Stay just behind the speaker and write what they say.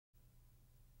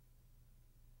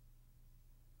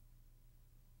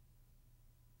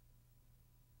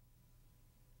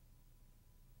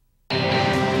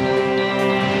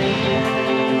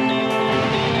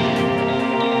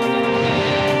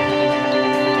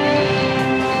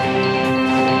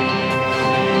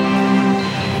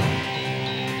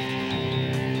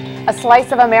A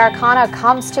slice of Americana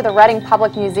comes to the Reading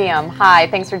Public Museum. Hi,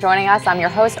 thanks for joining us. I'm your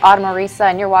host, Autumn Marisa,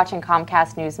 and you're watching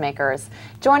Comcast Newsmakers.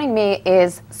 Joining me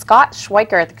is Scott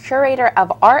Schweigert, the Curator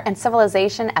of Art and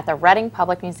Civilization at the Reading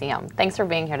Public Museum. Thanks for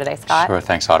being here today, Scott. Sure,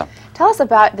 thanks, Autumn. Tell us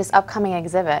about this upcoming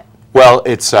exhibit. Well,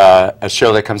 it's a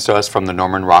show that comes to us from the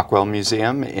Rockwell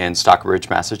Museum in Stockbridge,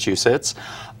 Massachusetts.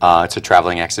 It's a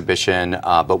traveling exhibition,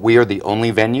 but we are the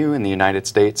only venue in the United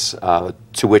States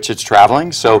to which it's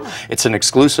traveling, so it's an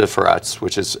exclusive for us,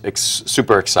 which is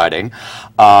super exciting.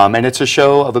 And it's a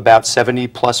show of about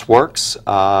 70-plus works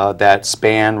that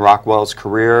span Rockwell's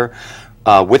career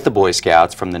with the Boy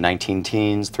Scouts from the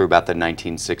 19-teens through about the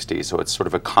 1960s. So it's sort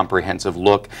of a comprehensive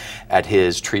look at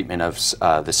his treatment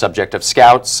of the subject of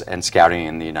Scouts and Scouting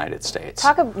in the United States.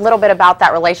 Talk a little bit about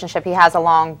that relationship. He has a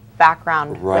long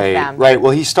background with them. Right.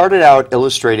 Well, he started out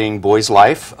illustrating boys'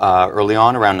 life early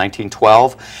on, around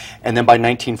 1912. And then by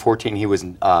 1914, he was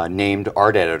named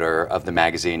art editor of the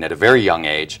magazine at a very young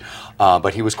age.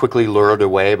 But he was quickly lured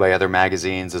away by other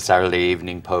magazines, the Saturday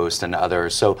Evening Post and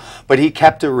others. So, but he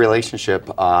kept a relationship.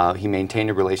 He maintained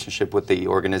a relationship with the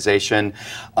organization.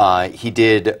 He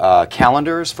did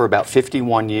calendars for about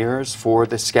 51 years for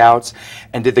the Scouts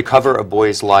and did the cover of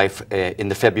Boys' Life in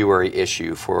the February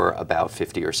issue for about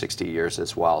 50 or 60 years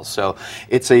as well. So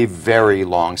it's a very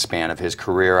long span of his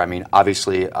career. I mean,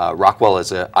 obviously, Rockwell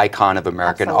is an icon of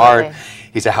American art.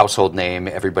 He's a household name.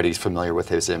 Everybody's familiar with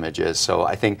his images. So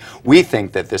we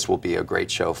think that this will be a great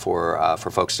show for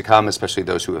folks to come, especially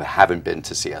those who haven't been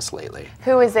to see us lately.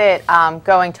 Who is it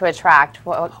going to attract?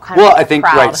 What kind well, of I think,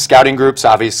 crowd? right, scouting groups,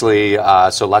 obviously,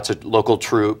 so lots of local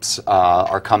troops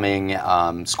are coming,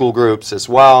 school groups as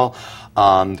well.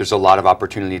 There's a lot of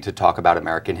opportunity to talk about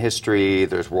American history.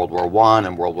 There's World War I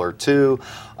and World War II,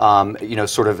 you know,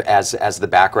 sort of as the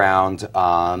background.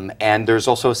 And there's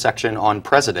also a section on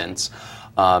presidents,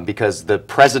 because the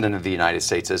President of the United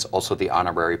States is also the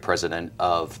honorary president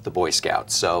of the Boy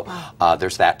Scouts. So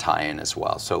there's that tie-in as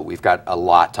well. So we've got a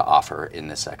lot to offer in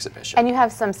this exhibition. And you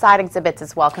have some side exhibits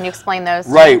as well. Can you explain those?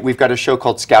 Right. We've got a show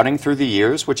called Scouting Through the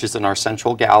Years, which is in our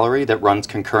central gallery that runs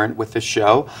concurrent with the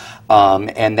show.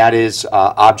 And that is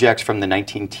objects from the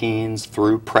 19-teens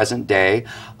through present day.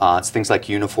 It's things like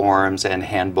uniforms and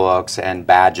handbooks and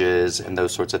badges and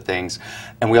those sorts of things.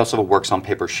 And we also have a Works on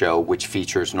Paper show, which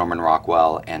features Norman Rockwell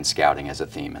and Scouting as a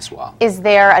theme as well. Is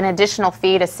there an additional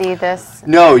fee to see this?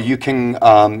 No, you can.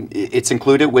 It's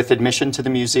included with admission to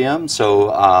the museum,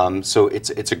 so so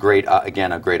it's a great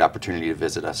again a great opportunity to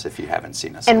visit us if you haven't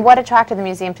seen us. And what attracted the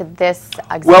museum to this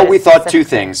exhibit? Well, we thought two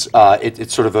things.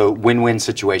 It's sort of a win-win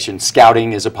situation.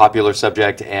 Scouting is a popular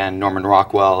subject, and Norman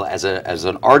Rockwell as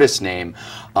an artist name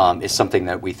is something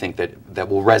that we think that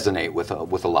will resonate with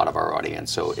a lot of our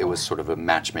audience. So it was sort of a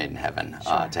match made in heaven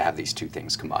to have these two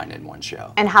things combined in one show.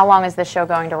 And how long is this show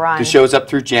going to run? The show's up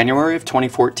through January of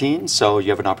 2014, so you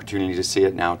have an opportunity to see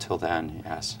it now till then,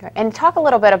 yes. Great. And talk a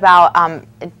little bit about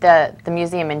the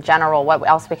museum in general, what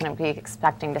else we can be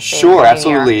expecting to see. Sure,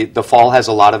 absolutely. The fall has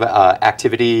a lot of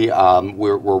activity.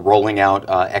 We're rolling out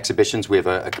exhibitions. We have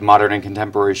a modern and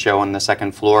contemporary show on the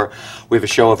second floor. We have a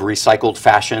show of recycled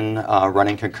fashion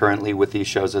running concurrently with these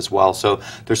shows as well. So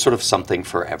there's sort of something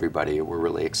for everybody. We're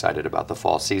really excited about the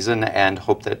fall season and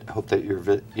hope that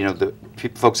the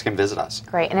folks can visit us.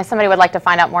 Great. And if somebody would like to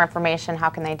find out more information, how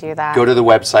can they do that? Go to the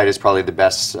website is probably the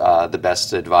best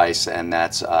advice, and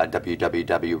that's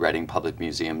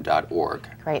www.readingpublicmuseum.org.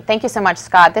 Great. Thank you so much,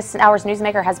 Scott. This hour's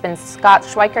newsmaker has been Scott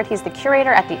Schweigert. He's the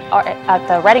curator at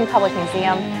the Reading Public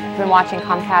Museum. You've been watching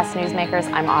Comcast Newsmakers.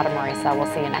 I'm Autumn Marisa. We'll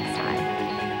see you next time.